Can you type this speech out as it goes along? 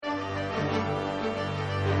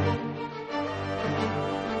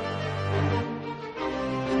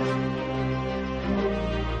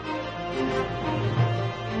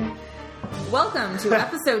Welcome to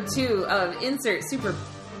episode 2 of Insert Super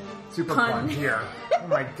Pun here. Oh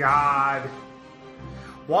my god.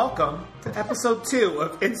 Welcome to episode 2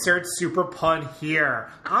 of Insert Super Pun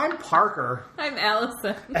here. I'm Parker. I'm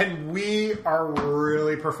Allison. And we are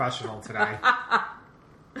really professional today.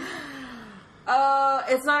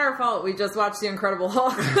 It's not our fault. We just watched The Incredible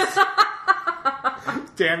Hulk.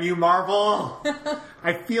 Damn you, Marvel.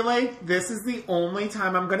 I feel like this is the only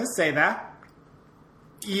time I'm going to say that.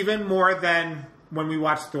 Even more than when we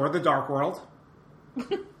watched Thor: The Dark World.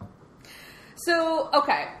 So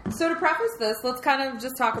to preface this, let's kind of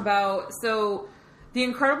just talk about... So, The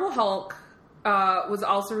Incredible Hulk was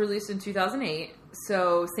also released in 2008.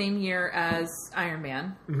 So, same year as Iron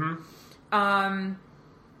Man. Mm-hmm.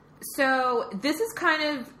 So, this is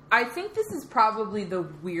kind of... I think this is probably the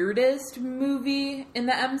weirdest movie in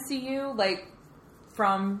the MCU. Like,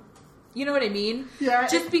 from... You know what I mean? Yeah.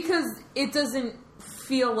 Just because it doesn't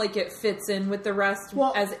feel like it fits in with the rest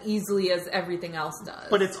as easily as everything else does.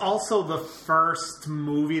 But it's also the first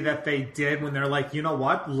movie that they did when they're like, you know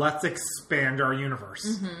what? Let's expand our universe.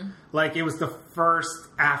 Mm-hmm. Like, it was the first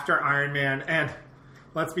after Iron Man. And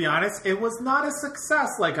let's be honest, it was not a success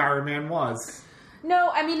like Iron Man was.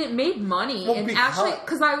 No, I mean, it made money. Well, and actually,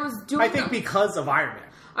 because I was doing... I think because of Iron Man.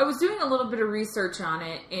 I was doing a little bit of research on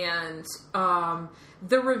it, and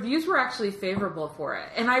the reviews were actually favorable for it.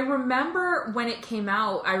 And I remember when it came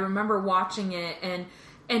out, I remember watching it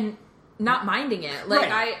and not minding it. Like,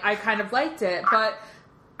 right. I kind of liked it, but...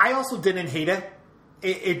 I also didn't hate it.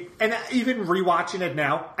 And even rewatching it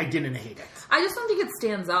now, I didn't hate it. I just don't think it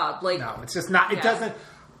stands up. Like, no, it's just not... It doesn't...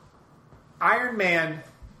 Iron Man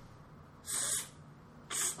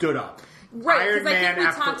stood up. Right, because I think we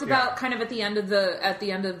talked about kind of at the end of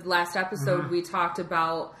the last episode, we talked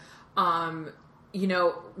about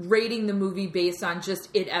rating the movie based on just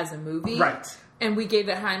it as a movie. Right. And we gave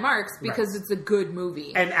it high marks because it's a good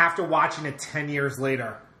movie. And after watching it 10 years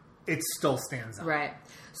later, it still stands up. Right.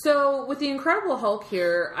 So with The Incredible Hulk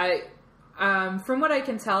here, from what I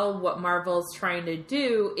can tell, what Marvel's trying to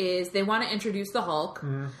do is they want to introduce the Hulk.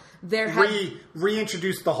 Mm-hmm.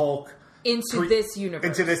 Reintroduce the Hulk. Into this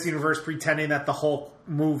universe, pretending that the Hulk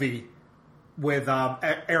movie with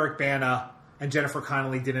Eric Bana and Jennifer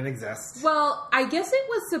Connelly didn't exist. Well, I guess it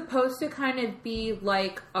was supposed to kind of be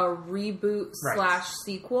like a reboot /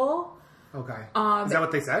 sequel. Okay. Is that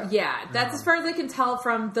what they said? Yeah. That's as far as I can tell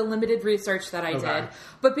from the limited research that I did.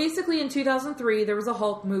 But basically in 2003, there was a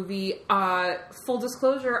Hulk movie. Full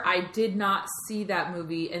disclosure, I did not see that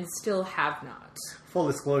movie and still have not. Full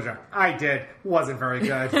disclosure, I did. Wasn't very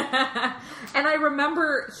good. And I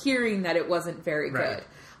remember hearing that it wasn't very good.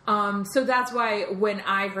 So that's why when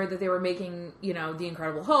I heard that they were making, The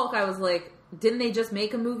Incredible Hulk, I was like, didn't they just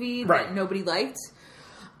make a movie that nobody liked?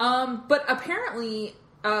 But apparently,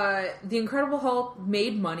 The Incredible Hulk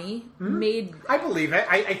made money. I believe it.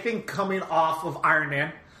 I think coming off of Iron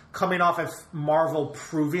Man, coming off of Marvel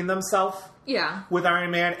proving themselves with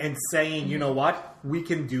Iron Man and saying, you know what? We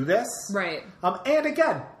can do this. Right. And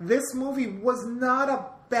again, this movie was not a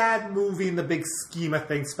bad movie in the big scheme of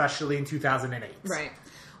things, especially in 2008. Right.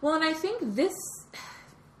 Well, and I think this...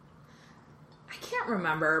 I can't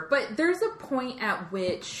remember, but there's a point at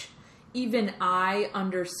which even I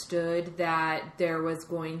understood that there was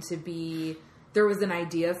an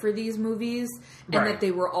idea for these movies and that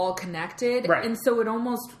they were all connected. Right. And so it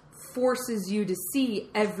almost forces you to see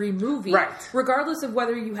every movie, regardless of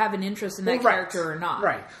whether you have an interest in that character or not.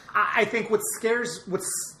 Right. I think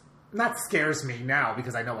not scares me now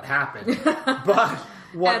because I know what happened, but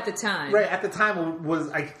at the time, at the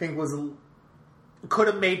time could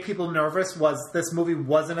have made people nervous was this movie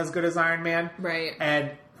wasn't as good as Iron Man,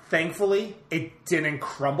 and thankfully it didn't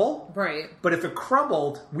crumble, But if it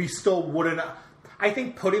crumbled, we still wouldn't. I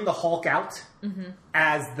think putting the Hulk out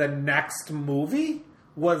as the next movie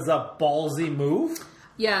was a ballsy move.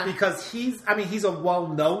 Yeah. Because he's a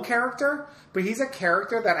well-known character, but he's a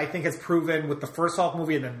character that I think has proven with the first Hulk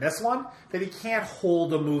movie and then this one that he can't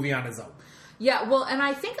hold a movie on his own. Yeah, well, and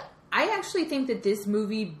I actually think that this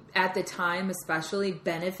movie at the time especially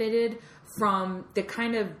benefited from the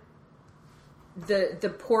kind of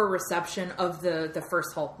the poor reception of the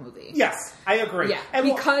first Hulk movie. Yes, I agree. Yeah, and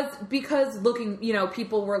because looking,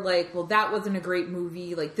 people were like, well, that wasn't a great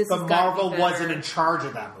movie. Like, this is Marvel wasn't in charge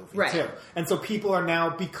of that movie, too. And so people are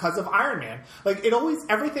now, because of Iron Man, like,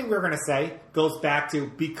 everything we're going to say goes back to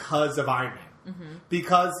because of Iron Man. Mm-hmm.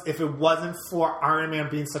 Because if it wasn't for Iron Man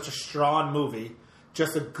being such a strong movie,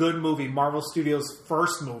 just a good movie, Marvel Studios'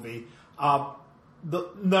 first movie,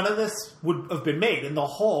 none of this would have been made. And the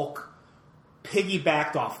Hulk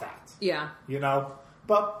piggybacked off that. Yeah.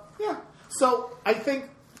 But, yeah. So, I think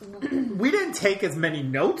we didn't take as many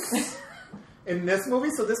notes in this movie,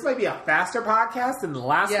 so this might be a faster podcast than the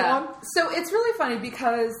last one. So it's really funny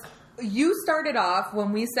because you started off,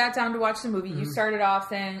 when we sat down to watch the movie, you started off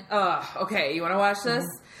saying, okay, you want to watch this?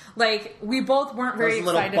 Like, we both weren't very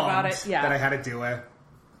excited about it. Yeah. That I had to do it.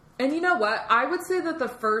 And you know what? I would say that the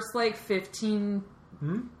first, 15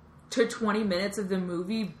 to 20 minutes of the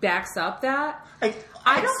movie backs up that.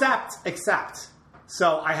 Except.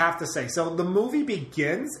 So I have to say, so the movie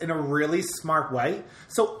begins in a really smart way.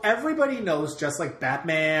 So everybody knows, just like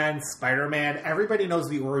Batman, Spider-Man, everybody knows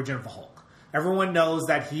the origin of the Hulk. Everyone knows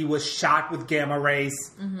that he was shot with gamma rays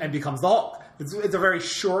and becomes the Hulk. It's a very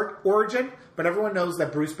short origin, but everyone knows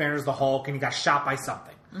that Bruce Banner is the Hulk and he got shot by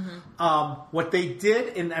something. What they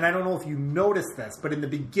did, and I don't know if you noticed this, but in the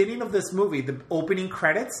beginning of this movie, the opening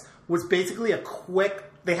credits was basically a quick...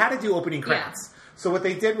 They had to do opening credits. Yeah. So what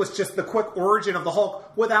they did was just the quick origin of the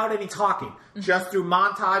Hulk without any talking. Just through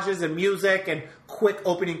montages and music and quick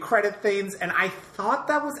opening credit things. And I thought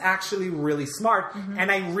that was actually really smart.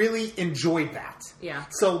 And I really enjoyed that. Yeah.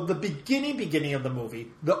 So the beginning of the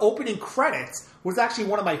movie, the opening credits, was actually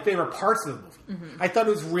one of my favorite parts of the movie. I thought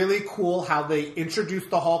it was really cool how they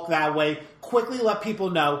introduced the Hulk that way. Quickly let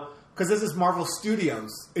people know, because this is Marvel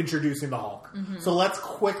Studios introducing the Hulk. So let's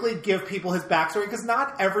quickly give people his backstory, because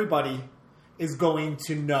not everybody is going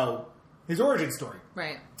to know his origin story.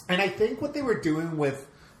 Right. And I think what they were doing with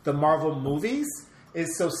the Marvel movies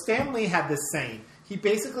is, so Stan Lee had this saying. He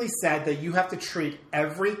basically said that you have to treat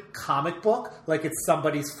every comic book like it's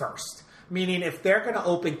somebody's first. Meaning, if they're going to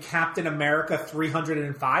open Captain America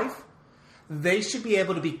 305, they should be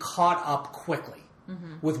able to be caught up quickly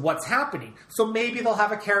with what's happening. So maybe they'll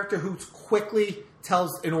have a character who quickly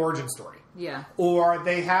tells an origin story. Yeah. Or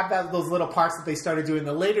they have those little parts that they started doing in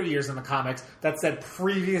the later years in the comics that said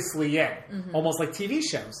previously in, almost like TV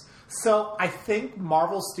shows. So I think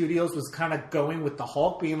Marvel Studios was kind of going with the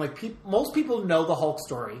Hulk, being like, most people know the Hulk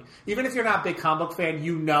story. Even if you're not a big comic book fan,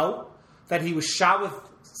 you know that he was shot with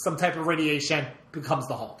some type of radiation, becomes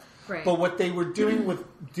the Hulk. Right. But what they were doing with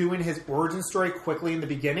doing his origin story quickly in the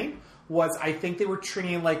beginning was, I think they were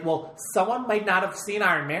treating like, well, someone might not have seen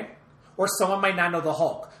Iron Man, or someone might not know the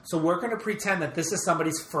Hulk. So we're going to pretend that this is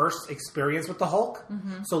somebody's first experience with the Hulk.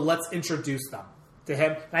 So let's introduce them to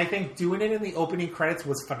him. And I think doing it in the opening credits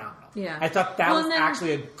was phenomenal. Yeah. I thought that was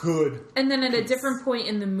actually a good And then at a different point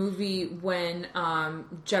in the movie, when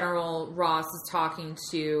General Ross is talking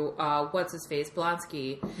to, what's-his-face,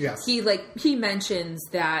 Blonsky, yes, he mentions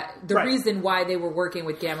that the reason why they were working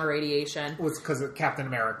with gamma radiation was because of Captain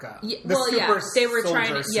America. Yeah, they were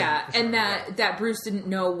trying to, and that Bruce didn't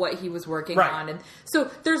know what he was working on. And so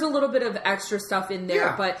there's a little bit of extra stuff in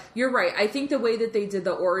there, but you're right. I think the way that they did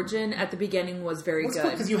the origin at the beginning was very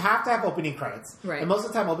good. Because you have to have opening credits. Right. And most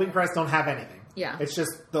of the time, opening credits don't have anything. Yeah. It's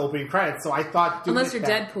just the opening credits. So I thought unless you're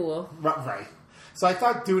Deadpool. Right. So I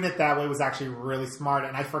thought doing it that way was actually really smart,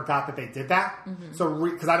 and I forgot that they did that. So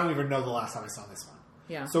because I don't even know the last time I saw this one.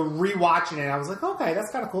 Yeah. So rewatching it, I was like, okay,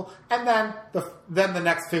 that's kind of cool. And then the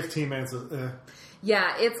next 15 minutes was...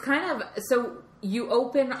 Yeah, it's kind of... So you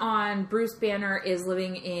open on Bruce Banner is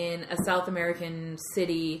living in a South American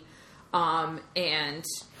city, and...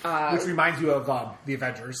 which reminds you of the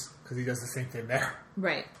Avengers, because he does the same thing there.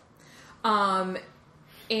 Right.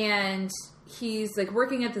 And he's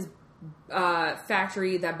working at this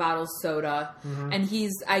factory that bottles soda, and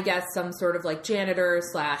he's, I guess, some sort of janitor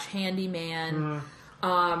 / handyman.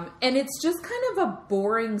 And it's just kind of a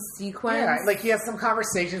boring sequence. Yeah, he has some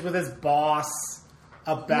conversations with his boss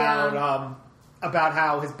about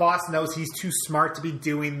how his boss knows he's too smart to be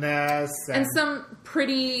doing this, and some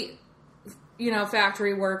pretty,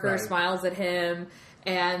 factory worker smiles at him.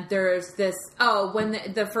 And there's this, when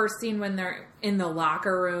the first scene when they're in the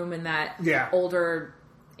locker room and that older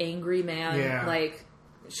angry man,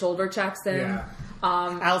 shoulder checks him. Yeah.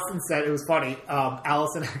 Allison said, it was funny,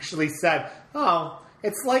 Allison actually said,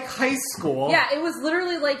 it's like high school. Yeah, it was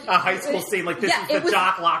literally a high school scene, this is the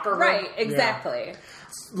jock locker room. Right, exactly. Yeah.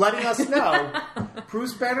 Letting us know,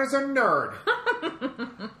 Bruce Banner's a nerd.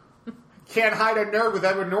 Can't hide a nerd with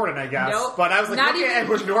Edward Norton, I guess. Nope. But I was like, look at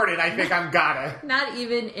Edward Norton, I think I'm got it. Not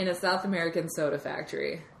even in a South American soda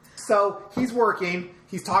factory. So he's working,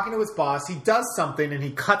 he's talking to his boss, he does something, and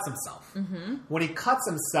he cuts himself. When he cuts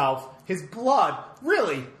himself, his blood,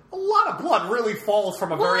 a lot of blood really falls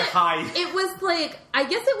from a very high... It was I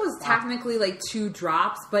guess it was technically 2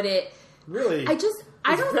 drops, but it... Really? I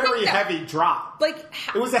don't think very heavy drop.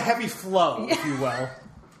 It was a heavy flow, if you will.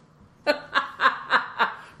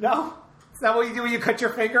 No? Is that what you do when you cut your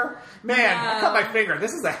finger? Man, I cut my finger.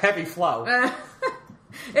 This is a heavy flow.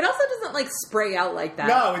 It also doesn't doesn't like spray out like that.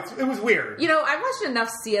 No, it was weird. You know, I watched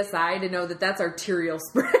enough CSI to know that that's arterial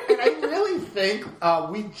spray. And I really think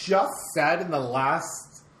we just said in the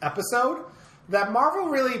last episode that Marvel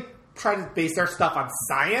really tried to base their stuff on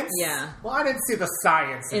science. Yeah. Well, I didn't see the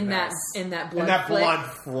science in that blood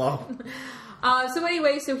flow. So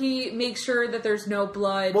anyway, so he makes sure that there's no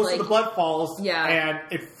blood. Most of the blood falls. Yeah. And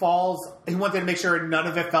it falls. He wanted to make sure none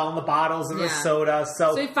of it fell in the bottles and the soda.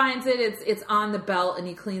 So he finds it. It's on the belt, and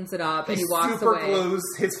he cleans it up, and he walks super away. glues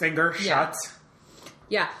his finger shut.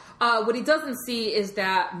 Yeah. What he doesn't see is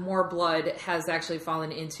that more blood has actually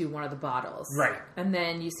fallen into one of the bottles. Right. And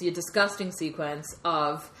then you see a disgusting sequence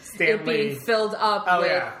of Stanley. it being filled up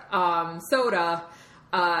with soda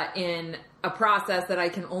in a process that I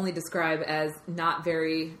can only describe as not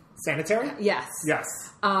very... Sanitary? Yes. Yes.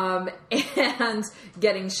 And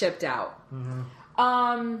getting shipped out.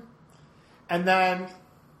 Mm-hmm. And then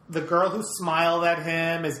the girl who smiled at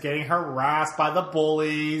him is getting harassed by the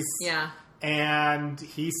bullies. Yeah. And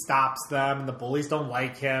he stops them, and the bullies don't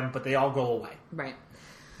like him, but they all go away. Right.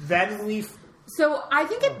 Then So I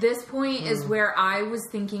think at this point is where I was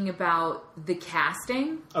thinking about the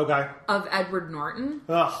casting of Edward Norton.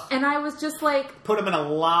 Ugh. And I was just like... Put him in a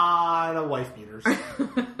lot of wife beaters.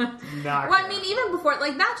 I mean, even before,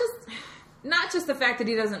 like, not just the fact that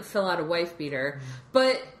he doesn't fill out a wife beater,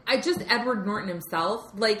 but Edward Norton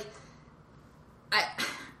himself, like,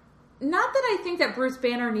 not that I think that Bruce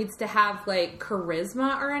Banner needs to have, like,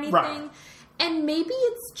 charisma or anything. Right. And maybe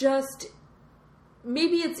it's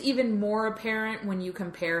even more apparent when you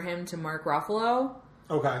compare him to Mark Ruffalo.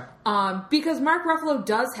 Okay. Because Mark Ruffalo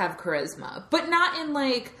does have charisma, but not in,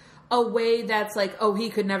 like, a way that's like, oh, he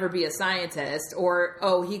could never be a scientist, or,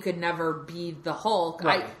 oh, he could never be the Hulk.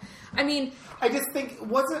 Right. I mean... I just think,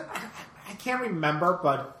 I can't remember,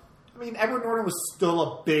 but, I mean, Edward Norton was still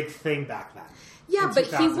a big thing back then. Yeah, but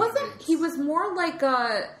he was more like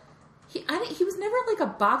he was never like a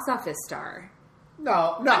box office star.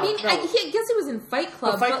 No. I mean, I guess he was in Fight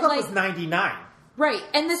Club. But Fight Club was 99. Right.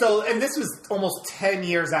 And this was almost 10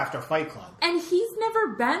 years after Fight Club. And he's never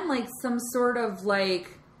been like some sort of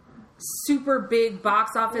like super big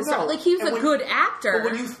box office star. Like, he was a good actor.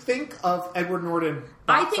 But when you think of Edward Norton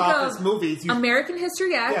box office movies... American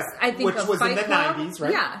History X. Yeah, I think which of was Fight in the Club. 90s,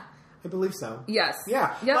 right? Yeah. I believe so. Yes.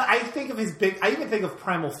 Yeah. Yep. But I think of his I even think of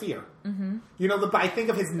Primal Fear. Mm-hmm. You know, I think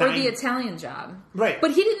of his... Or The Italian Job. Right. But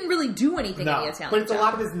he didn't really do anything in The Italian Job. But it's a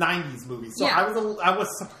lot of his 90s movies. So I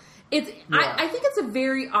was... I think it's a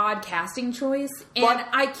very odd casting choice. And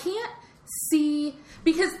I can't see...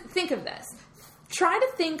 Because think of this. Try to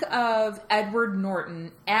think of Edward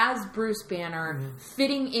Norton as Bruce Banner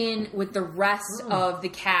fitting in with the rest of the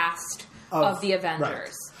cast of the Avengers.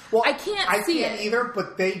 Right. Well, I can't see it either,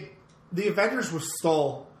 but the Avengers were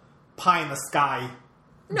still pie in the sky.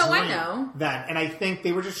 No, I know. Then. And I think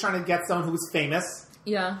they were just trying to get someone who was famous.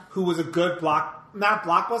 Yeah. Who was a good not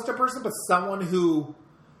blockbuster person, but someone who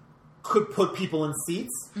could put people in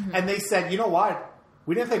seats. Mm-hmm. And they said, you know what?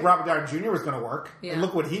 We didn't think Robert Downey Jr. was going to work. Yeah. And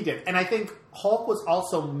look what he did. And I think Hulk was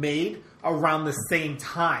also made around the same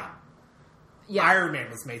time Iron Man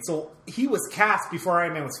was made. So he was cast before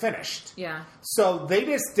Iron Man was finished. Yeah. So they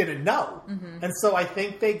just didn't know. Mm-hmm. And so I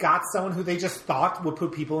think they got someone who they just thought would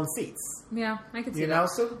put people in seats. Yeah, I could see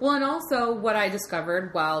that. Well, and also what I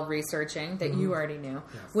discovered while researching that you already knew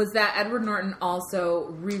was that Edward Norton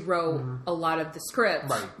also rewrote a lot of the script.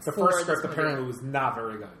 Right. The first script apparently was not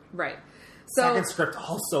very good. Right. So, second script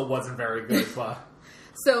also wasn't very good, but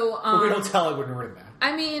we don't tell Edward Norton that.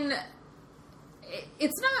 I mean,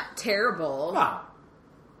 it's not terrible. No.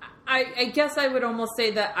 I guess I would almost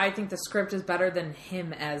say that I think the script is better than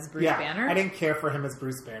him as Bruce Banner. I didn't care for him as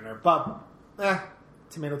Bruce Banner, but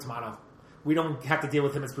tomato. We don't have to deal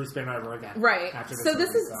with him as Bruce Banner ever again. Right. So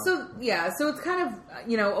it's kind of,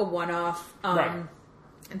 a one-off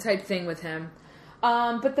type thing with him.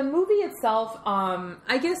 But the movie itself,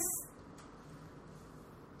 I guess,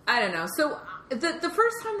 I don't know. So the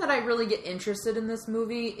first time that I really get interested in this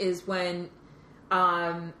movie is when,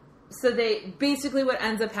 so they basically what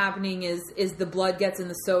ends up happening is the blood gets in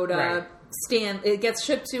the soda. Right. It gets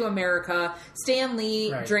shipped to America. Stan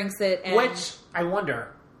Lee drinks it, which I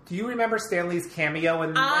wonder. Do you remember Stan Lee's cameo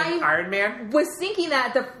in Iron Man? Was thinking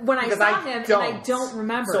that when I saw him, and I don't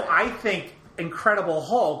remember. So I think Incredible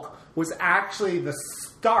Hulk was actually the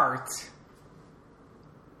start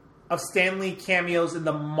of Stan Lee cameos in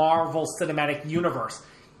the Marvel Cinematic Universe.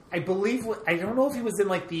 I don't know if he was in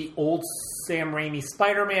like the old Sam Raimi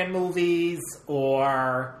Spider-Man movies,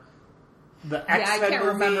 or the X-Men I can't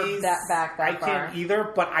movies. remember that back that I far. can't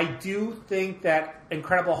either, but I do think that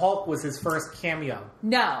Incredible Hulk was his first cameo.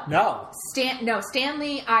 No.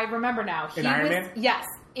 Stanley, I remember now. In Iron Man? Yes.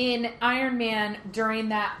 In Iron Man during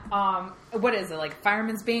that, what is it, like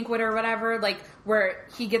Fireman's Banquet or whatever, like where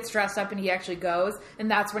he gets dressed up and he actually goes, and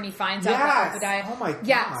that's when he finds out that Obadiah. Oh my god.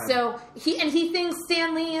 Yeah, so he thinks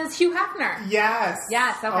Stanley is Hugh Hefner. Yes.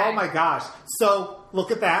 Yes, okay. Oh my gosh. So,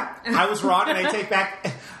 look at that. I was wrong, and I take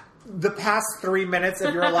back the past 3 minutes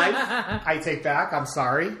of your life. I take back. I'm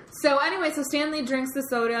sorry. So anyway, so Stanley drinks the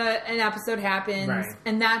soda, an episode happens, Right.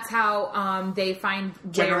 and that's how they find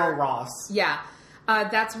General Ross. Yeah.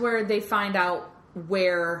 That's where they find out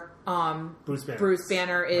where Bruce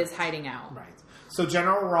Banner is hiding out. Right. So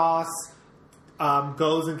General Ross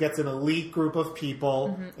goes and gets an elite group of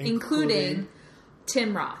people, Including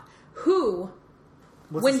Tim Roth, who,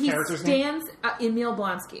 what's when his he character's name? stands... Emil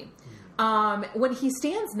Blonsky. When he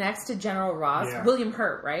stands next to General Ross, Yeah. William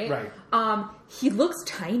Hurt, right? Right. He looks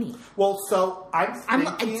tiny. Well, so I'm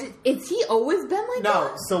thinking... Is he always been like that?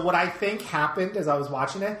 No, so what I think happened as I was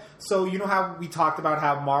watching it, so you know how we talked about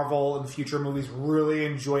how Marvel and future movies really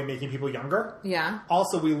enjoy making people younger? Yeah.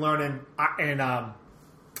 Also, we learn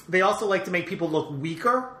they also like to make people look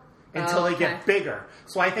weaker until they get bigger.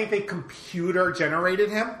 So I think they computer generated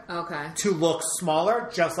him to look smaller,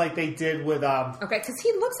 just like they did with... Okay, because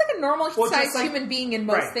he looks like a normal-sized human being in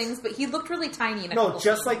most right. things, but he looked really tiny in a No, couple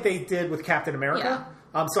just scenes. like they did with Captain America.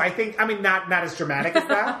 Yeah. So I think, not as dramatic as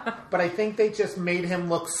that, but I think they just made him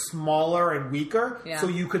look smaller and weaker, so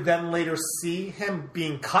you could then later see him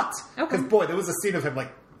being cut. Because, boy, there was a scene of him,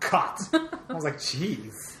 like, cut. I was like,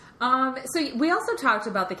 jeez. So we also talked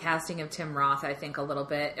about the casting of Tim Roth, I think, a little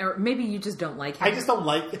bit. Or maybe you just don't like him. I just don't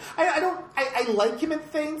like... I like him in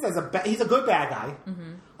things as he's a good bad guy.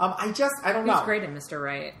 Mm-hmm. I don't know. He's great in Mr.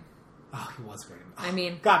 Right. Oh, he was great. I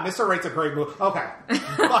mean... God, Mr. Right's a great movie. Okay.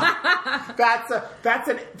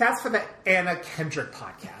 That's for the Anna Kendrick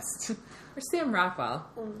podcast. Or Sam Rockwell.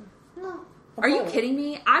 No. Are you kidding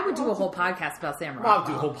me? I would do a whole podcast about Sam Rockwell. I'll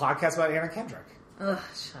do a whole podcast about Anna Kendrick. Ugh,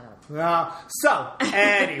 shut up. So,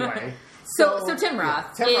 anyway. So Tim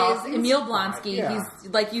Roth is Emil Blonsky. Yeah.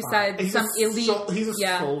 He's, like you said, he's some elite... he's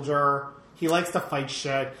a soldier. He likes to fight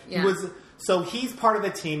shit. Yeah. So he's part of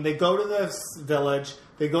the team. They go to this village.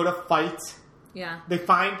 They go to fight. Yeah. They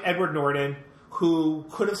find Edward Norton, who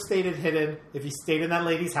could have stayed hidden if he stayed in that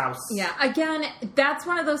lady's house. Yeah, again, that's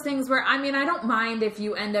one of those things where, I mean, I don't mind if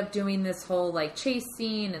you end up doing this whole, like, chase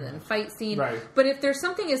scene and then fight scene. Right. But if there's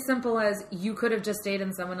something as simple as you could have just stayed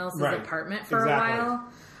in someone else's apartment for a while,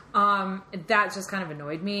 that just kind of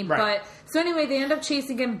annoyed me. Right. But, so anyway, they end up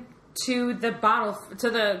chasing him to the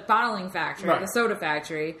bottling factory, the soda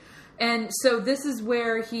factory. And so this is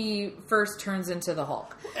where he first turns into the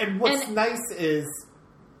Hulk. And what's nice is...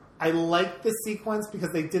 I like the sequence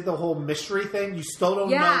because they did the whole mystery thing. You still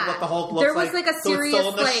don't know what the Hulk looks like. There was like a serious, so it's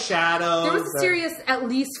still in the shadows. There was a serious, at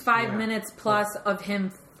least 5 minutes plus of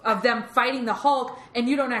them fighting the Hulk, and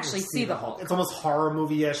you don't actually see the Hulk. It's almost horror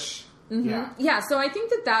movie-ish. Mm-hmm. Yeah. So I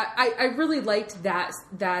think that I really liked that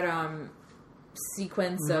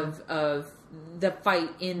sequence of the fight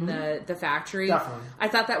in the factory. Definitely. I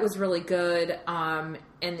thought that was really good. And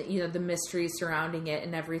the mystery surrounding it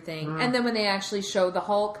and everything. And then when they actually show the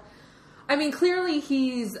Hulk, I mean, clearly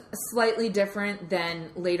he's slightly different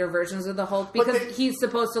than later versions of the Hulk because he's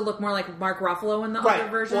supposed to look more like Mark Ruffalo in the other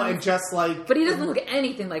version. Well, and just like... But he doesn't look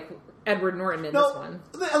anything like Edward Norton in this one.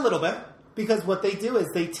 A little bit. Because what they do is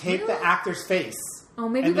they take the actor's face. Oh,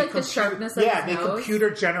 maybe like the sharpness of his nose? Yeah, they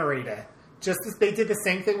computer generate it. Just as they did the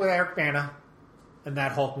same thing with Eric Bana in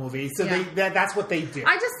that Hulk movie. So that's what they do.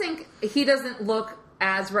 I just think he doesn't look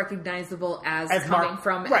as recognizable as coming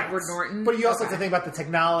from Edward Norton. But you also have to think about the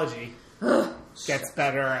technology. Gets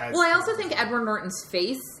better as... Well, I also think Edward Norton's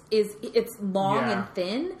face it's long and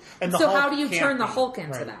thin. And so how do you turn the Hulk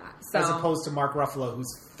into that? So. As opposed to Mark Ruffalo,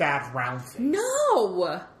 who's fat, round face.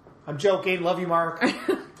 No! I'm joking. Love you, Mark.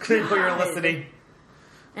 Couldn't know you're listening.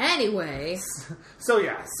 Anyway.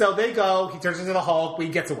 So they go. He turns into the Hulk. He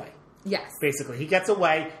gets away. Yes. Basically, he gets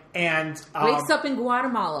away and... wakes up in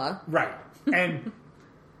Guatemala. Right. And...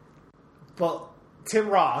 Well, Tim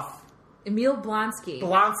Roth... Emil Blonsky.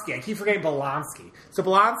 I keep forgetting Blonsky. So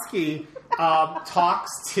Blonsky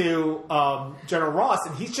talks to General Ross,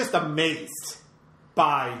 and he's just amazed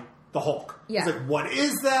by the Hulk. Yeah. He's like, what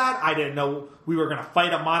is that? I didn't know we were going to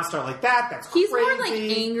fight a monster like that. That's crazy. He's more like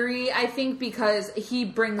angry, I think, because he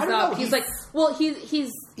brings up. He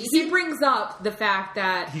brings up the fact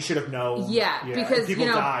that he should have known. Yeah, because people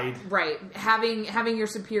died. Right, having your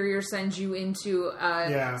superior send you into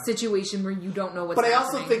a situation where you don't know what's happening. But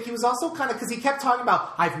I also think he was also kind of, because he kept talking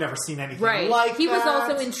about, I've never seen anything like that. He was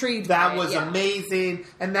also intrigued. That was amazing,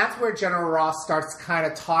 and that's where General Ross starts kind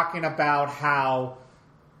of talking about how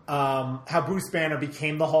Bruce Banner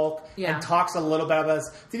became the Hulk, and talks a little bit about this.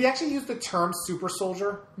 Did he actually use the term super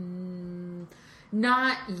soldier?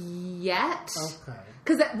 Not yet. Okay.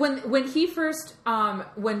 Because when he first,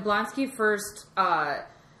 when Blonsky first,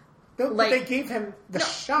 they gave him the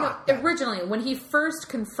shot. No, originally, when he first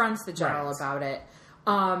confronts the general about it,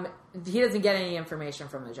 he doesn't get any information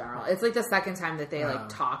from the general. It's like the second time that they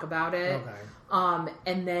talk about it. Okay.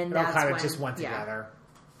 And then that's kind of just went together.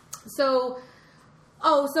 So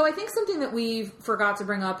I think something that we forgot to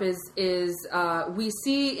bring up is we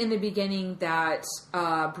see in the beginning that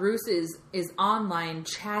Bruce is online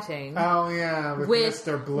chatting. Oh yeah, with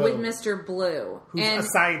Mr. Blue. With Mr. Blue, who's a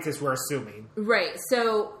scientist, we're assuming. Right.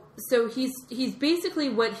 So he's basically,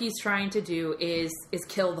 what he's trying to do is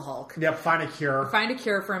kill the Hulk. Yep. Find a cure. Find a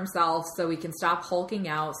cure for himself so he can stop hulking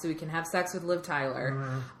out, so he can have sex with Liv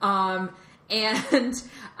Tyler. Mm-hmm. And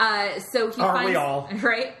so he finds, we all?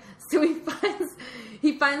 Right. So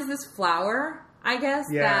he finds this flower, I guess,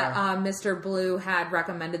 that Mr. Blue had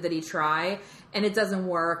recommended that he try, and it doesn't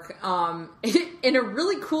work. In a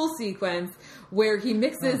really cool sequence where he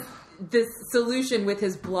mixes this solution with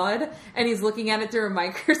his blood, and he's looking at it through a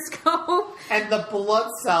microscope. And the blood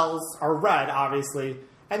cells are red, obviously,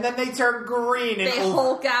 and then they turn green. And they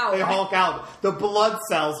hulk out. They hulk out. The blood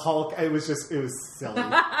cells hulk. It was silly.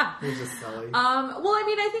 It was just silly. Well, I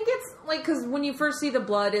mean, I think it's like, because when you first see the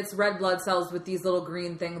blood, it's red blood cells with these little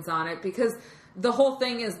green things on it, because the whole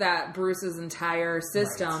thing is that Bruce's entire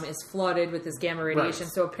system is flooded with this gamma radiation.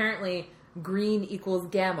 So apparently green equals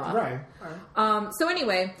gamma. Right. So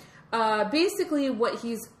anyway, basically what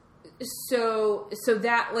he's... So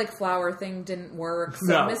that, like, flower thing didn't work.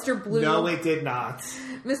 So no. Mr. Blue... No, it did not.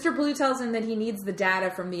 Mr. Blue tells him that he needs the data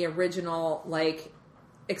from the original, like,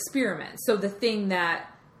 experiment. So the thing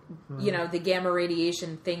that, you know, the gamma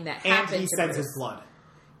radiation thing that happened. And he sends his blood.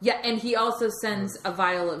 Yeah, and he also sends a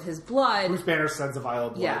vial of his blood. Bruce Banner sends a vial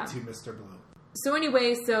of blood to Mr. Blue. So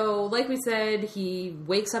anyway, like we said, he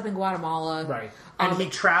wakes up in Guatemala. Right. And he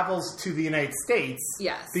travels to the United States.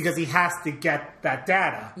 Yes. Because he has to get that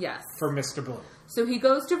data. Yes. For Mr. Blue. So he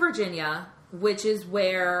goes to Virginia, which is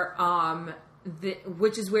where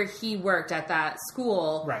he worked at that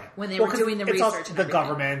school. Right. When they were doing the research. And the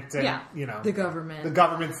government. And, you know. The government. The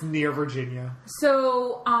government's near Virginia.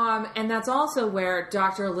 So, and that's also where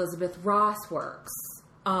Dr. Elizabeth Ross works.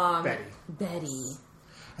 Betty.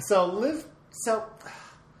 So,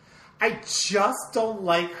 I just don't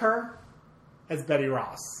like her as Betty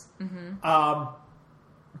Ross. Mm-hmm.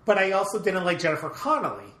 But I also didn't like Jennifer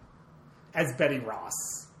Connelly as Betty Ross.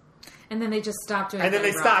 And then they just stopped doing Betty Ross. And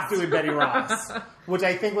then they stopped doing Betty Ross, which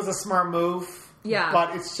I think was a smart move. Yeah.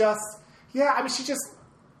 But it's just, I mean,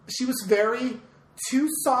 she was very too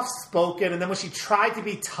soft-spoken, and then when she tried to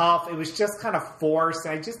be tough, it was just kind of forced,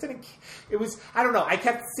 and I just didn't, I don't know, I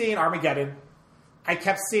kept seeing Armageddon. I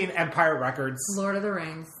kept seeing Empire Records. Lord of the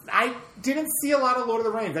Rings. I didn't see a lot of Lord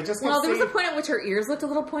of the Rings. I just there was a point at which her ears looked a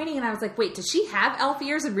little pointy, and I was like, wait, does she have elf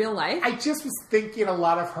ears in real life? I just was thinking a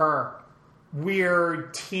lot of her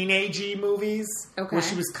weird teenage-y movies. Okay. Where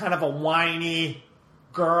she was kind of a whiny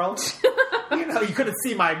girl. You know, you couldn't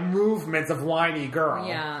see my movements of whiny girl.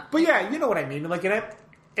 Yeah. But yeah, you know what I mean. Like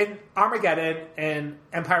in Armageddon and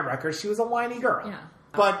Empire Records, she was a whiny girl. Yeah.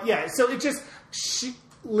 But yeah, so it just...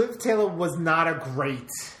 Liv Taylor was not a great...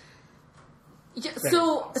 Yeah,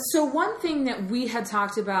 so one thing that we had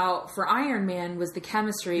talked about for Iron Man was the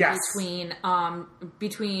chemistry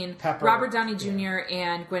between Pepper, Robert Downey Jr.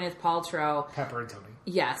 and Gwyneth Paltrow. Pepper and Tony.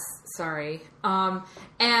 Yes, sorry.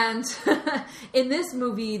 And in this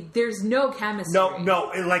movie, there's no chemistry.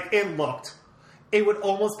 No, it looked. It would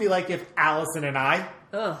almost be like if Allison and I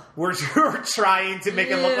were trying to make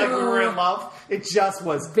it look like we were in love. It just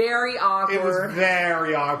was... very awkward. It was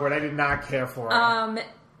very awkward. I did not care for it.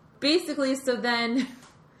 Basically, so then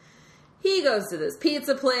he goes to this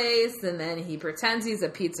pizza place, and then he pretends he's a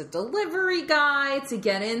pizza delivery guy to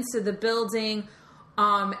get into the building.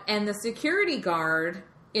 And the security guard,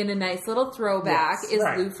 in a nice little throwback, is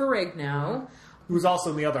Lou Ferrigno. Who's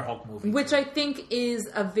also in the other Hulk movie. Which I think is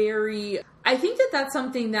a very I think that that's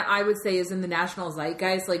something that I would say is in the national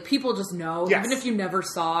zeitgeist. Like, people just know, even if you never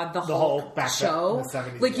saw the Hulk show, in the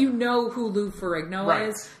 70s, like, you know who Lou Ferrigno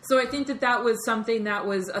is. So I think that that was something that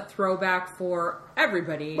was a throwback for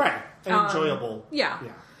everybody. Right. And enjoyable. Yeah.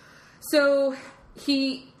 So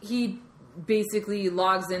he basically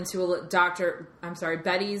logs into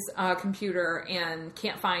Betty's computer and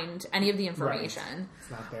can't find any of the information. Right. It's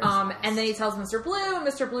not there. And then he tells Mr. Blue, and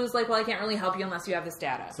Mr. Blue's like, well, I can't really help you unless you have this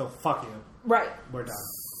data. So fuck you. Right. We're done.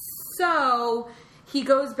 So he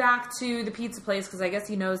goes back to the pizza place because I guess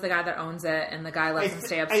he knows the guy that owns it, and the guy lets him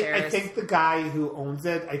stay upstairs. I think the guy who owns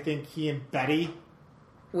it, I think he and Betty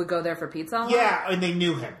would go there for pizza. Yeah, and they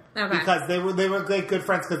knew him because they were like good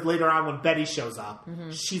friends. Because later on, when Betty shows up,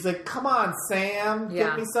 she's like, "Come on, Sam,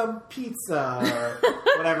 get me some pizza," or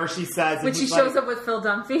whatever she says. When she shows up with Phil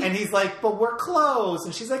Dunphy, and he's like, "But we're close,"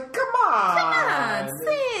 and she's like, "Come on,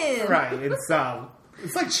 Sam." Right, and so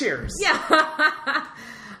it's like Cheers. Yeah,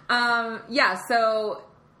 So,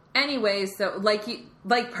 anyway,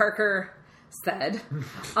 like Parker said,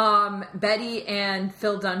 Betty and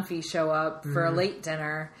Phil Dunphy show up for a late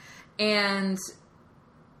dinner, and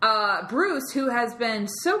Bruce, who has been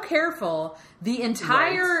so careful the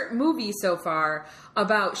entire movie so far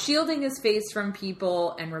about shielding his face from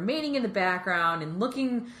people and remaining in the background and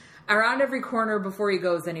looking around every corner before he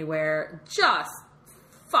goes anywhere, just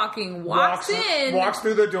fucking walks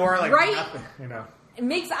through the door like nothing,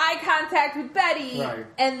 makes eye contact with Betty,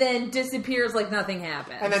 and then disappears like nothing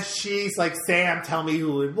happened. And then she's like, Sam, tell me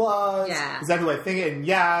who it was. Yeah. Is that who I think? And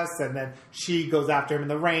yes. And then she goes after him in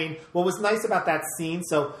the rain. What was nice about that scene,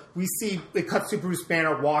 so we see, it cuts to Bruce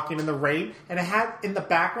Banner walking in the rain, and it had, in the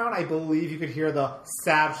background, I believe you could hear the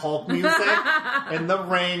sad Hulk music in the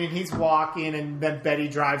rain, and he's walking, and then Betty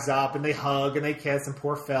drives up, and they hug, and they kiss, and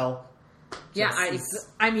poor Phil.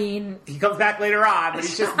 I mean... He comes back later on, but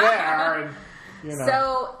he's just there, and...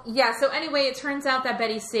 So anyway, it turns out that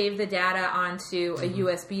Betty saved the data onto a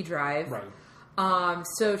USB drive. Right.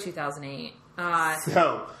 So 2008.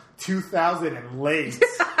 2000 and late.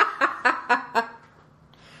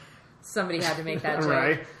 Somebody had to make that joke.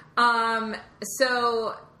 Right.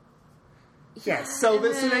 So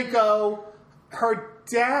they go, her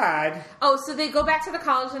dad... Oh, so they go back to the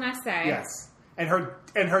college the next day. Yes. And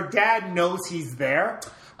her dad knows he's there.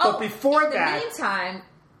 But before that... In the meantime...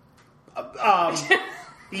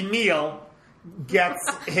 Emil gets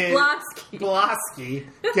his Blonsky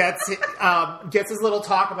gets his little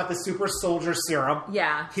talk about the super soldier serum.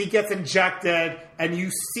 Yeah, he gets injected, and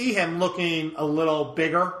you see him looking a little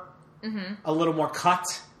bigger, a little more cut,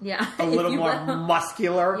 a little more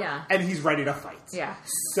muscular, and he's ready to fight. Yeah.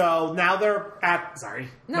 So now they're at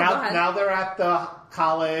now they're at the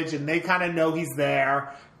college, and they kind of know he's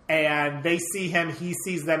there, and they see him. He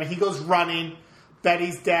sees them, and he goes running.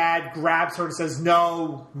 Betty's dad grabs her and says,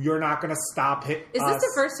 "No, you're not going to stop it." Is this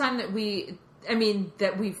the first time that we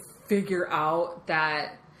figure out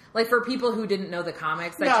that, like, for people who didn't know the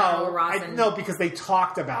comics, that General Ross No, because they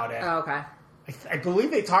talked about it. Oh, okay. I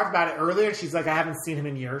believe they talked about it earlier, and she's like, I haven't seen him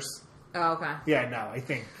in years. Oh, okay. Yeah, no, I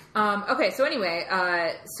think. Okay, so anyway,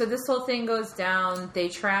 so this whole thing goes down. They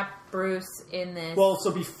trap Bruce in this... Well,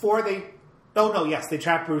 so before they... Oh, no, yes, they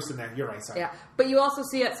trap Bruce in there. You're right, sorry. Yeah, but you also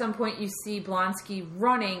see at some point, you see Blonsky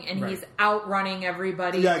running, and he's outrunning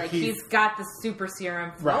everybody. Yeah, like, he's got the super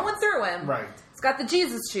serum flowing through him. Right. He's got the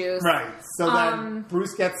Jesus shoes. Right. So then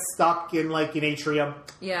Bruce gets stuck in, like, an atrium.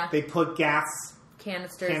 Yeah. They put gas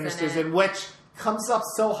canisters in, which comes up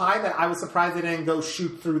so high that I was surprised they didn't go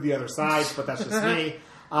shoot through the other side, but that's just me.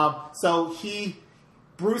 So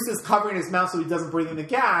Bruce is covering his mouth so he doesn't breathe in the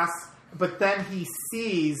gas, but then he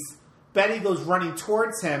sees... Betty goes running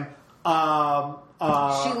towards him. She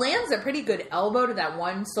lands a pretty good elbow to that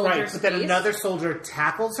one soldier's face. Right, but then another soldier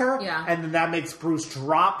tackles her. Yeah. And then that makes Bruce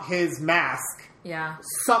drop his mask. Yeah.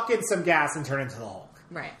 Suck in some gas and turn into the Hulk.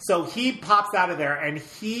 Right. So he pops out of there, and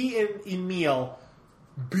he and Emil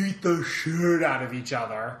beat the shit out of each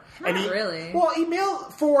other. Not really. Well, Emil,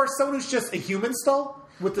 for someone who's just a human still...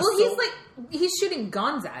 he's shooting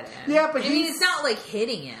guns at him. Yeah, but it's not like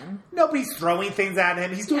hitting him. No, but he's throwing things at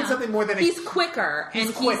him. He's doing something more than... He's quicker,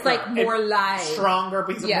 and he's like more live. Stronger,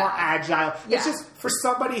 but he's more agile. Yeah. It's just for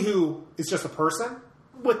somebody who is just a person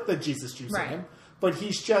with the Jesus juice in him. But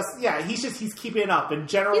he's keeping it up. And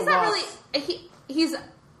General Ross... He's not really... He's...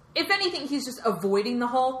 If anything, he's just avoiding the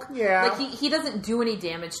Hulk. Yeah. Like, he doesn't do any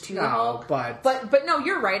damage to the Hulk. But no,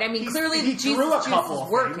 you're right. I mean, clearly the Jesus juice is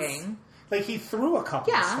working. Things. Like, he threw a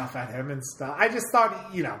couple of stuff at him and stuff. I just thought,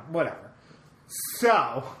 whatever.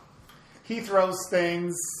 So, he throws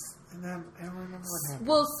things, and then I don't remember what happened.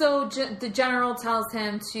 Well, so the general tells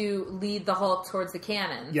him to lead the Hulk towards the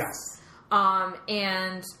cannon. Yes.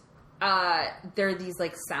 And there are these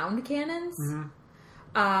like sound cannons.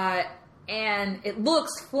 And it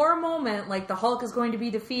looks for a moment like the Hulk is going to be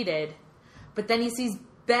defeated, but then he sees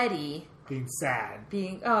Betty being sad,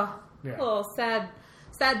 little sad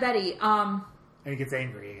Betty. And he gets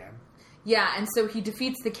angry again. Yeah, and so he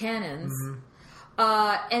defeats the cannons.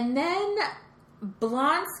 And then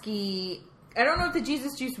Blonsky, I don't know if the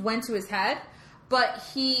Jesus juice went to his head, but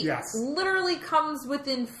he literally comes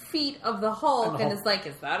within feet of the Hulk and is like,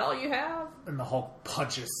 "Is that all you have?" And the Hulk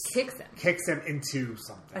kicks him into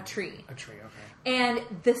something. A tree, okay. And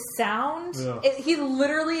the sound, he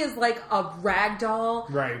literally is like a rag doll,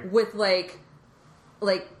 with like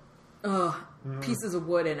pieces of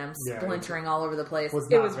wood in him, splintering all over the place.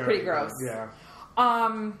 It was pretty gross.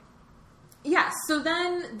 So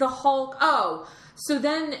then the Hulk. So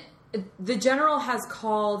then the general has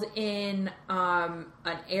called in a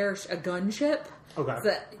gunship. Okay. It's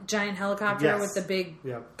a giant helicopter with the big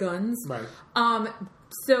guns. Right.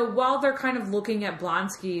 So while they're kind of looking at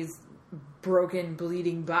Blonsky's broken,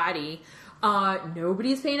 bleeding body,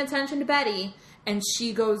 nobody's paying attention to Betty, and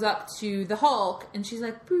she goes up to the Hulk, and she's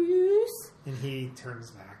like, "Bruce," and he turns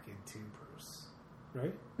back into Bruce,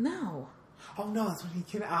 right? No. Oh no, that's when he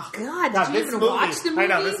can. Oh, God, did you even watch the movie? I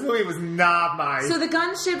know, this movie was not mine. So the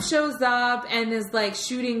gunship shows up and is like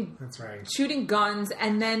shooting. That's right. Shooting guns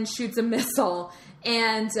and then shoots a missile,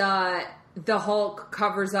 and the Hulk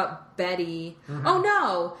covers up Betty. Oh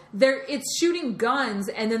no, it's shooting guns,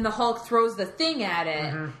 and then the Hulk throws the thing at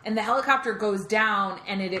it, and the helicopter goes down,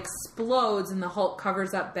 and it explodes, and the Hulk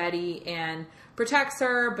covers up Betty and protects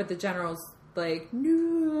her, but the general's like,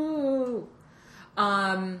 no.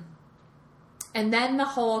 And then the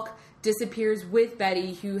Hulk disappears with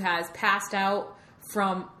Betty, who has passed out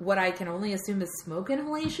from what I can only assume is smoke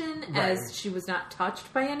inhalation, as she was not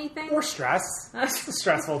touched by anything. Or stress. That's a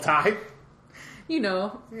stressful time.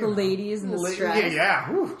 The ladies and the stress. Yeah.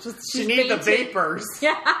 Ooh, she needs the vapors.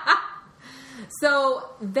 Yeah. So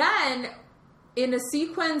then, in a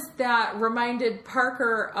sequence that reminded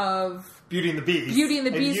Parker of Beauty and the Beast,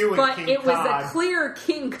 but it was a clear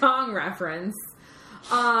King Kong reference.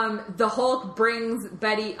 The Hulk brings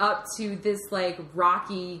Betty up to this like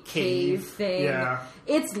rocky cave thing. Yeah.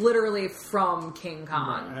 It's literally from King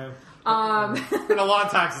Kong. It's been a long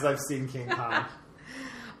time since I've seen King Kong.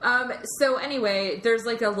 So anyway, there's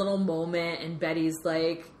like a little moment and Betty's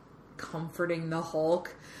like comforting the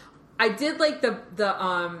Hulk. I did like the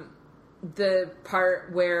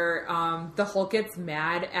part where the Hulk gets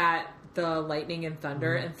mad at the lightning and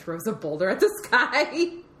thunder and throws a boulder at the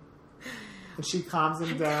sky. And she calms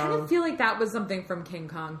him down. I kind of feel like that was something from King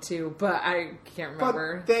Kong too, but I can't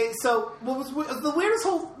remember. The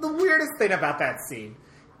weirdest thing about that scene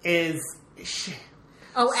is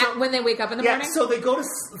when they wake up in the morning. So they go to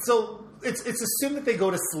it's assumed that they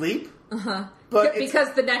go to sleep. But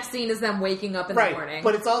because the next scene is them waking up in the morning.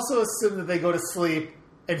 But it's also assumed that they go to sleep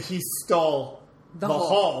and he stole the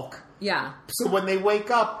Hulk. Yeah. So when they wake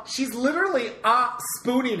up, she's literally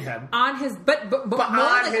spooning him on his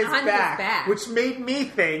on his back, which made me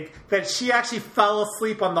think that she actually fell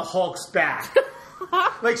asleep on the Hulk's back.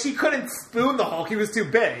 Like she couldn't spoon the Hulk; he was too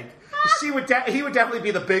big. He would definitely be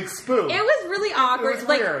the big spoon. It was really awkward. It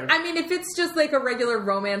was weird. I mean, if it's just like a regular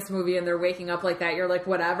romance movie and they're waking up like that, you're like,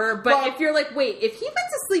 whatever. But if you're like, wait, if he went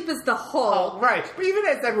to sleep as the Hulk, right? But even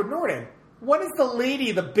as Edward Norton, what is the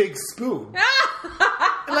lady the big spoon?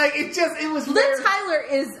 Like it was. Liv Tyler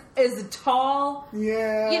is tall,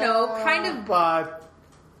 kind of, but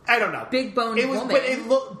I don't know, big boned woman.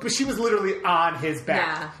 But she was literally on his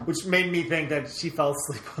back, which made me think that she fell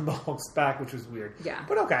asleep on the Hulk's back, which was weird. Yeah,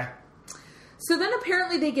 but okay. So then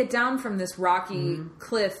apparently they get down from this rocky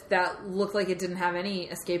cliff that looked like it didn't have any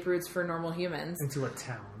escape routes for normal humans into a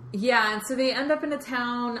town. Yeah, and so they end up in a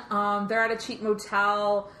town. They're at a cheap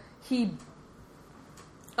motel.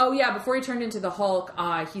 Before he turned into the Hulk,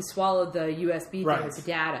 he swallowed the USB thing with the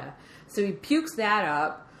data. So he pukes that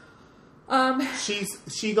up. She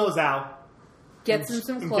goes out. Gets him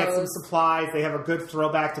some clothes. Gets some supplies. They have a good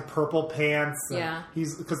throwback to purple pants. Yeah.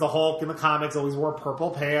 Because the Hulk in the comics always wore purple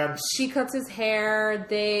pants. She cuts his hair.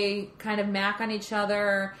 They kind of mac on each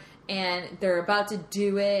other. And they're about to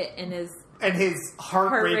do it. And his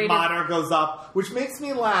heart rate monitor goes up. Which makes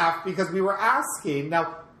me laugh because we were asking...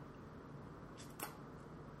 Now...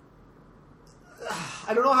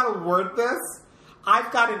 I don't know how to word this.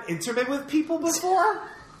 I've gotten intimate with people before, and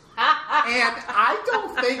I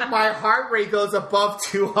don't think my heart rate goes above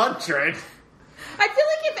 200. I feel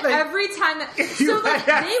like if every time that... So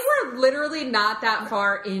they were literally not that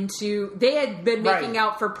far into... They had been making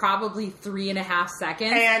out for probably 3.5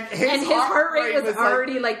 seconds. And his heart rate was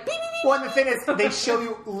already like beep, beep, beep. Well, and the thing is, they show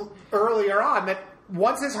you earlier on that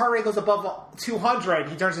once his heart rate goes above 200,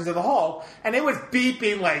 he turns into the Hulk, and it was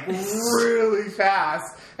beeping like really fast.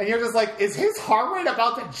 And you're just like, is his heart rate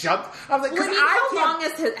about to jump? I was like, well, how long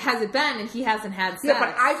has it been and he hasn't had sex? Yeah,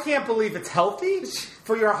 but I can't believe it's healthy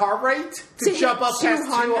for your heart rate to jump up past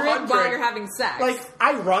 200 while you're having sex. Like,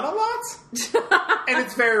 I run a lot, and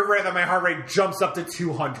it's very rare that my heart rate jumps up to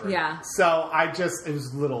 200. Yeah. So it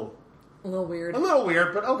was a little weird. A little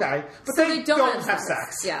weird, but okay. But so they don't have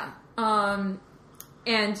sex. Yeah.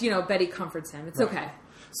 And, Betty comforts him. It's okay.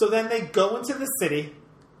 So then they go into the city.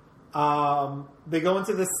 They go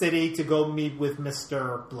into the city to go meet with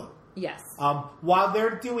Mr. Blue. Yes. While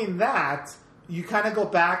they're doing that, you kind of go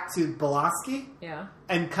back to Blonsky. Yeah.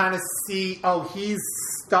 And kind of see, he's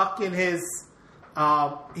stuck in his...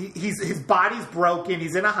 his body's broken.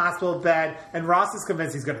 He's in a hospital bed. And Ross is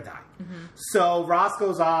convinced he's going to die. Mm-hmm. So Ross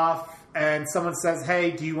goes off. And someone says,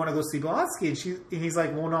 hey, do you want to go see Blonsky? And he's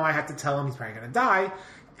like, well, no, I have to tell him he's probably going to die.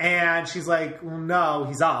 And she's like, well, no,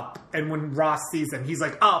 he's up. And when Ross sees him, he's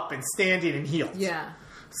like up and standing and healed. Yeah.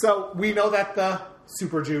 So we know that the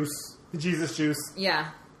super juice, the Jesus juice. Yeah.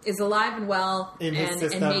 Is alive and well in his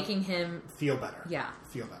system, and making him feel better. Yeah.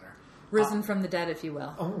 Feel better. Risen from the dead, if you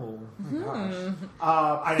will. Oh, my gosh.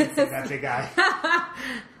 I didn't say that, big guy.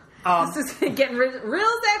 This is getting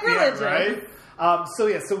real sacrilegious. Yeah, right?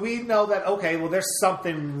 So we know that, okay, well, there's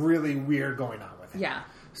something really weird going on with him. Yeah.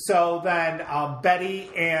 So then Betty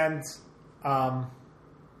and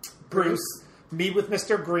Bruce meet with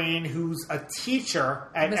Mr. Green, who's a teacher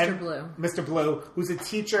at Mr. Blue, who's a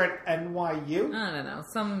teacher at NYU. I don't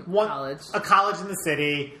know, college. A college in the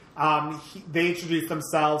city. They introduce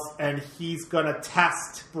themselves, and he's going to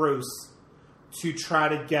test Bruce to try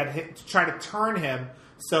to turn him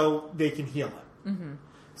so they can heal him. Mm-hmm.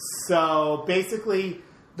 So basically,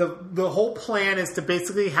 the whole plan is to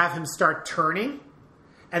basically have him start turning.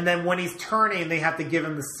 And then when he's turning, they have to give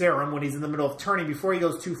him the serum when he's in the middle of turning before he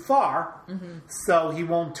goes too far. Mm-hmm. So he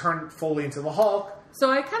won't turn fully into the Hulk. So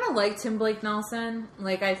I kind of liked Tim Blake Nelson.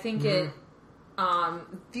 Like, I think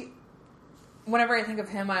whenever I think of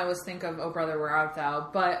him, I always think of Oh Brother, Where Art Thou?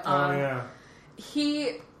 But I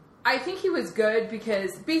think he was good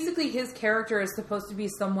because basically his character is supposed to be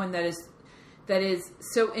someone that is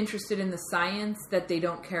so interested in the science that they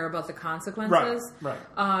don't care about the consequences. Right.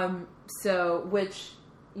 So, which,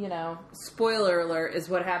 spoiler alert, is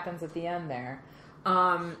what happens at the end there.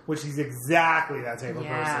 Which is exactly that type of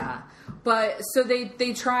person. But, so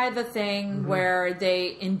they try the thing where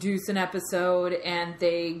they induce an episode and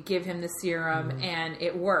they give him the serum and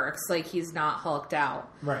it works. Like, he's not hulked out.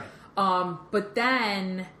 Right. But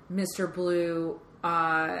then Mr. Blue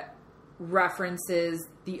references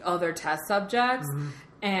the other test subjects,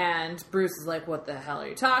 and Bruce is like, what the hell are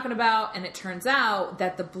you talking about? And it turns out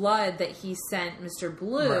that the blood that he sent Mr.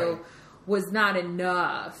 Blue was not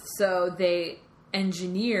enough, so they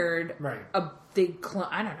engineered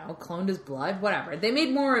cloned his blood, whatever. They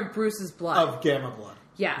made more of Bruce's blood. Of gamma blood.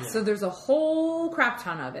 Yeah, so there's a whole crap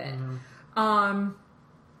ton of it.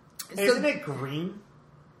 Isn't it green?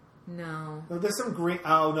 No. There's some green...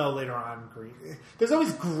 Oh, no, later on, green. There's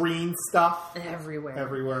always green stuff.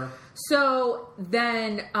 Everywhere. So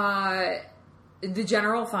then the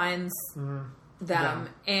general finds them,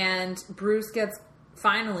 and Bruce gets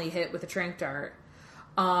finally hit with a tranq dart.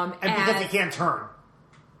 And because he can't turn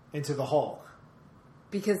into the Hulk.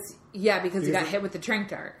 Because he got hit with the tranq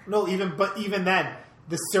dart. No, even then,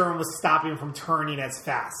 the serum was stopping him from turning as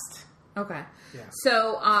fast. Okay. Yeah.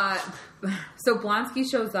 So Blonsky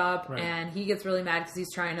shows up and he gets really mad because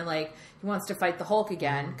he's trying to he wants to fight the Hulk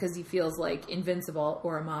again because he feels like invincible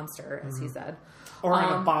or a monster, as he said, or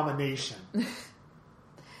an abomination.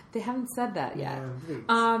 They haven't said that yet.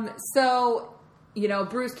 Yeah, so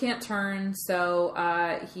Bruce can't turn, so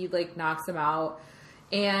he knocks him out,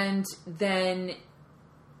 and then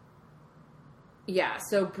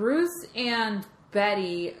so Bruce and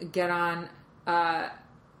Betty get on a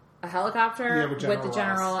helicopter with the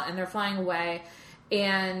general, and they're flying away.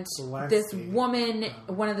 And this woman,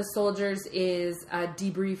 one of the soldiers, is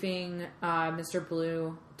debriefing Mr.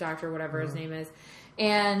 Blue, Doctor, whatever his name is,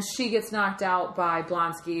 and she gets knocked out by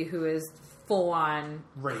Blonsky, who is full on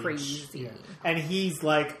crazy. Yeah. And he's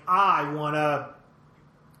like, I want to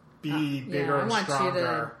be bigger and stronger. I want you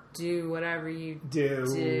to do whatever you do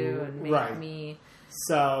and make me.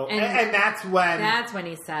 So, and that's when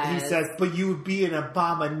he says, but you would be an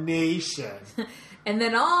abomination. And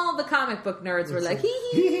then all the comic book nerds were like,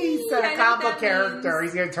 he said a comic book character.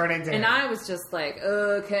 He's going to turn into him. And I was just like,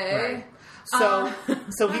 okay. Right.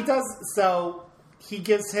 So he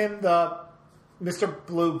gives him Mr.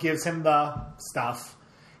 Blue gives him the stuff.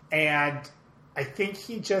 And I think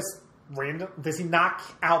he just does he knock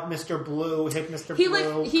out Mr. Blue, hit Mr. He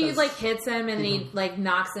Blue? He hits him and he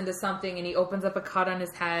knocks into something and he opens up a cut on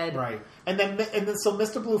his head. Right. And then so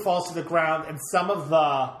Mr. Blue falls to the ground and some of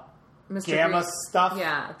the gamma stuff.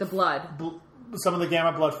 Yeah, the blood. Some of the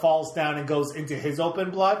gamma blood falls down and goes into his open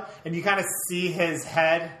blood, and you kind of see his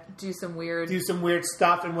head do some weird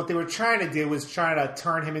stuff. And what they were trying to do was trying to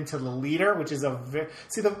turn him into the leader, which is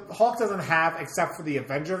the Hulk doesn't have, except for the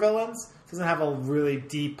Avenger villains, doesn't have a really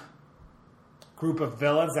deep group of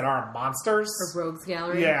villains that aren't monsters. Or rogues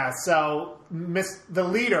gallery. Yeah, so the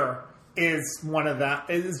leader is one of them.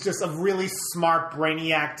 Is just a really smart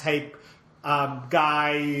brainiac type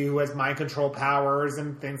guy who has mind control powers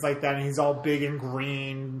and things like that, and he's all big and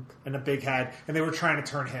green and a big head, and they were trying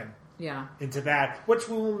to turn him into that, which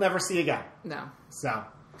we will never see again. No. So,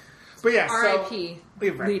 but yeah, R.I.P.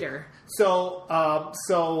 leader. So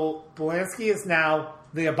Polanski is now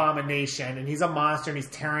the Abomination, and he's a monster, and he's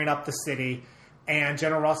tearing up the city. And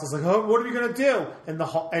General Ross is like, "Oh, what are we gonna do?"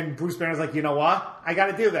 And Bruce Banner's like, "You know what? I got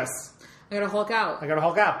to do this. I got to Hulk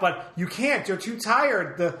out. But you can't. You're too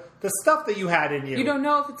tired. The stuff that you had in you. You don't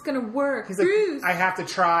know if it's going to work." He's Bruce. Like, "I have to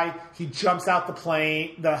try." He jumps out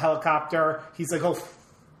the helicopter. He's like,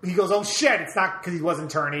 he goes, "Oh shit, it's not," because he wasn't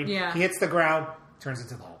turning. Yeah. He hits the ground, turns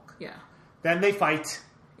into the Hulk. Yeah. Then they fight.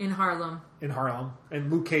 In Harlem.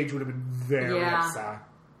 And Luke Cage would have been very upset.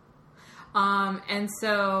 And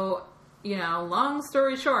so, long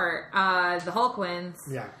story short, the Hulk wins.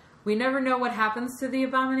 Yeah. We never know what happens to the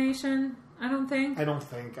Abomination, I don't think. I don't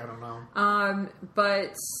know.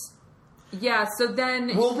 But yeah, so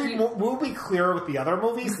then we'll be clear with the other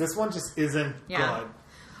movies. This one just isn't good.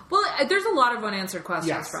 Well, there's a lot of unanswered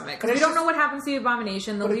questions from it because we don't know what happens to the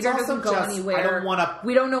Abomination. The leader doesn't go anywhere.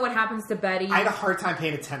 We don't know what happens to Betty. I had a hard time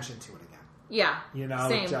paying attention to it again. Yeah,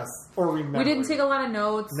 same. Or remember. We didn't take a lot of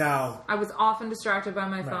notes. No, I was often distracted by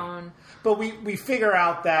my phone. But we figure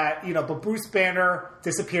out that but Bruce Banner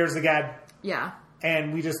disappears again. Yeah,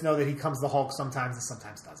 and we just know that he comes the Hulk sometimes and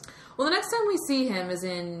sometimes doesn't. Well, the next time we see him is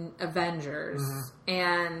in Avengers,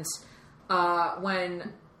 and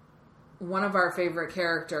when one of our favorite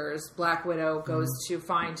characters, Black Widow, goes to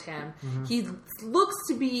find him, he looks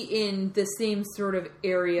to be in the same sort of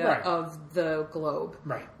area of the globe.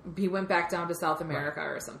 Right. He went back down to South America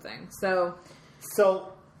or something. So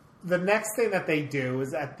the next thing that they do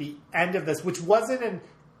is at the end of this, which wasn't an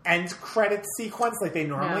end credit sequence like they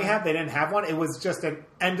normally have. They didn't have one. It was just an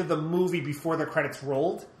end of the movie before the credits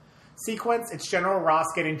rolled sequence. It's General Ross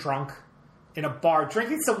getting drunk in a bar,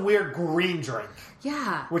 drinking some weird green drink.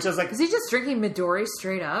 Yeah. Which I was like... Is he just drinking Midori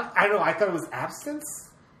straight up? I don't know. I thought it was absinthe.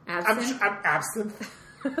 Absinthe? I'm absinthe.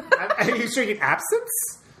 He's drinking absinthe?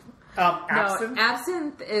 Absinthe? No,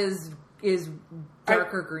 absinthe is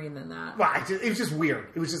darker green than that. Well, it was just weird.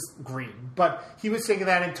 It was just green. But he was drinking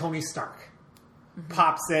that, and Tony Stark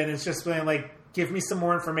pops in and is just being like, "Give me some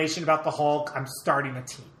more information about the Hulk. I'm starting a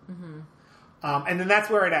team." And then that's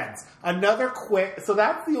where it ends. So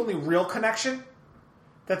that's the only real connection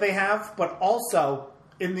that they have. But also,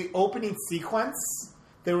 in the opening sequence,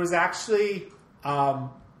 there was actually,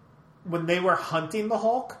 when they were hunting the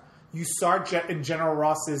Hulk, you saw in General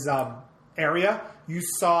Ross's area, you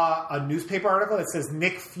saw a newspaper article that says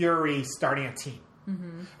Nick Fury starting a team.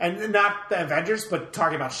 And not the Avengers, but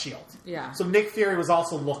talking about S.H.I.E.L.D. Yeah. So Nick Fury was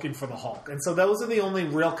also looking for the Hulk. And so those are the only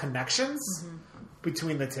real connections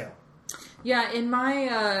between the two. Yeah, in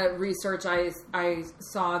my research, I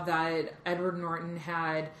saw that Edward Norton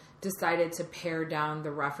had decided to pare down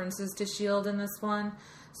the references to S.H.I.E.L.D. in this one.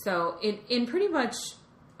 So in pretty much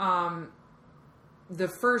the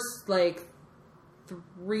first, 3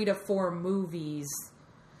 to 4 movies,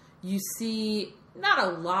 you see... Not a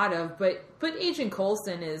lot of, but Agent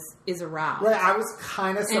Coulson is around. Right, I was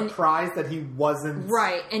kind of surprised that he wasn't.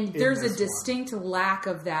 Right, and there's a distinct lack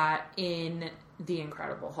of that in The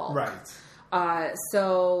Incredible Hulk. Right.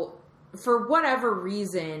 So, for whatever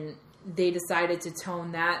reason, they decided to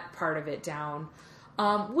tone that part of it down.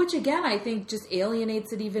 Which, again, I think just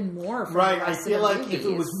alienates it even more from the rest of the movies. I feel like if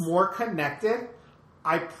it was more connected,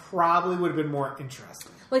 I probably would have been more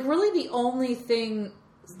interested. Really the only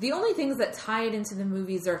things that tie it into the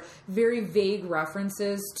movies are very vague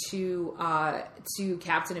references to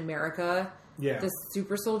Captain America, the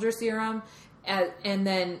super soldier serum, and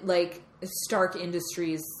then Stark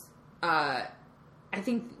Industries. I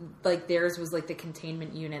think theirs was the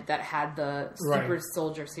containment unit that had the super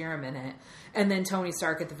soldier serum in it, and then Tony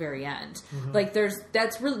Stark at the very end.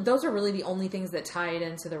 Those are really the only things that tie it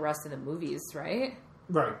into the rest of the movies, right?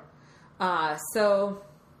 Right. So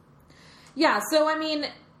I mean,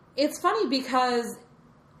 it's funny because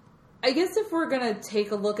I guess if we're going to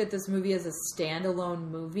take a look at this movie as a standalone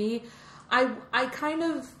movie, I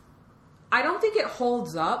don't think it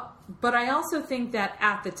holds up, but I also think that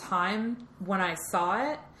at the time when I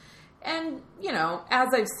saw it, and, you know, as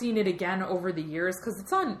I've seen it again over the years, because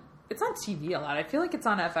it's on TV a lot. I feel like it's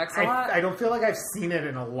on FX a lot. I don't feel like I've seen it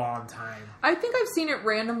in a long time. I think I've seen it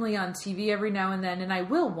randomly on TV every now and then, and I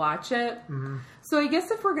will watch it. Mm-hmm. So I guess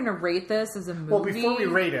if we're going to rate this as a movie... Well, before we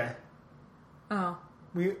rate it... Oh.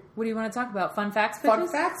 What do you want to talk about? Fun facts, bitches? Fun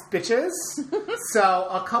facts, bitches. So,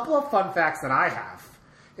 a couple of fun facts that I have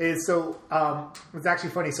is, it's actually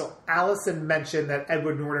funny. So, Allison mentioned that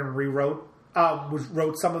Edward Norton rewrote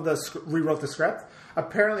the script.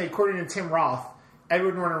 Apparently, according to Tim Roth,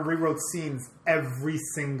 Edward Norton rewrote scenes every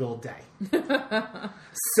single day.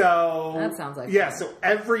 So that sounds like fun. So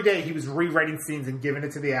every day he was rewriting scenes and giving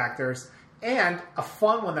it to the actors. And a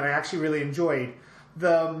fun one that I actually really enjoyed,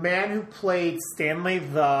 the man who played Stanley,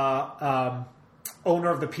 the owner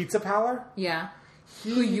of the pizza parlor. Yeah.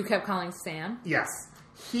 Who you kept calling Stan? Yes.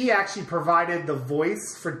 He actually provided the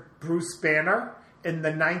voice for Bruce Banner in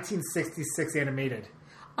the 1966 animated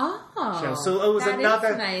show. So it was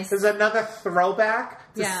nice. There's another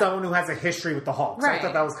throwback to someone who has a history with the Hulk. So right. I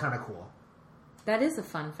thought that was kind of cool. That is a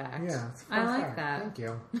fun fact. Yeah, it's a fun I like fact. that. Thank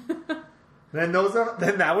you. Then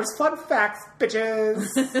that was fun facts, bitches.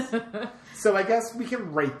 So I guess we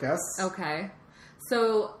can rate this. Okay.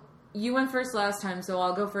 So you went first last time, so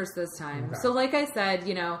I'll go first this time. Okay. So like I said,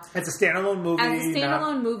 you know... It's a standalone movie. As a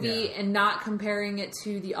standalone movie and not comparing it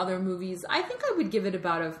to the other movies, I think I would give it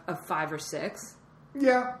about a 5 or 6.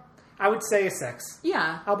 Yeah. I would say a 6.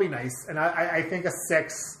 Yeah. I'll be nice. And I think a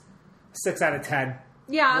 6 out of 10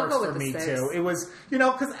 I'll works go with for the me 6. too. It was, you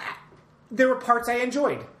know, because there were parts I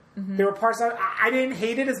enjoyed. Mm-hmm. There were parts I didn't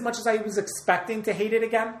hate it as much as I was expecting to hate it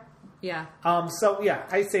again. Yeah. So yeah,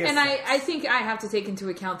 I say a 6. And I think I have to take into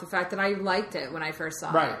account the fact that I liked it when I first saw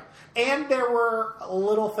it. Right. And there were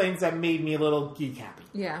little things that made me a little geek happy.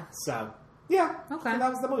 Yeah. So, yeah. Okay. So that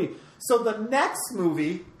was the movie. So the next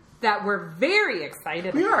movie... that we're very excited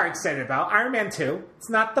about. We are excited about. Iron Man 2. It's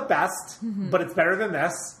not the best, but it's better than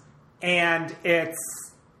this. And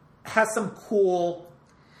has some cool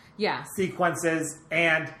sequences.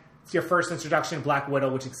 And it's your first introduction to Black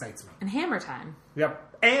Widow, which excites me. And Hammer Time. Yep.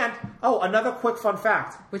 And, another quick fun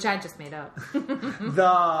fact. Which I just made up.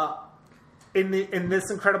 In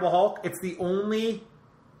this Incredible Hulk, it's the only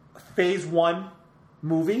Phase 1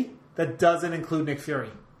 movie that doesn't include Nick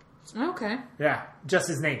Fury. Okay. Yeah, just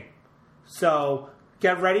his name. So,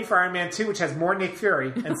 get ready for Iron Man 2, which has more Nick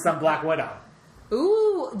Fury and some Black Widow.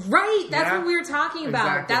 Ooh, right. That's what we were talking about.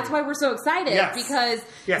 Exactly. That's why we're so excited. Yes. Because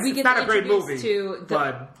we get to introduce to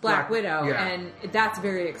the Black Widow, and that's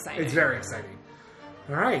very exciting. It's very exciting.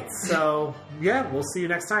 All right, so, we'll see you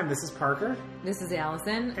next time. This is Parker. This is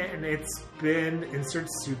Allison. And it's been Insert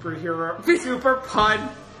Super Pun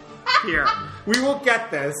here. We will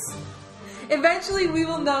get this. Eventually, we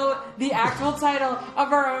will know the actual title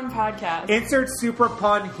of our own podcast. Insert Super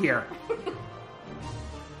Pun here.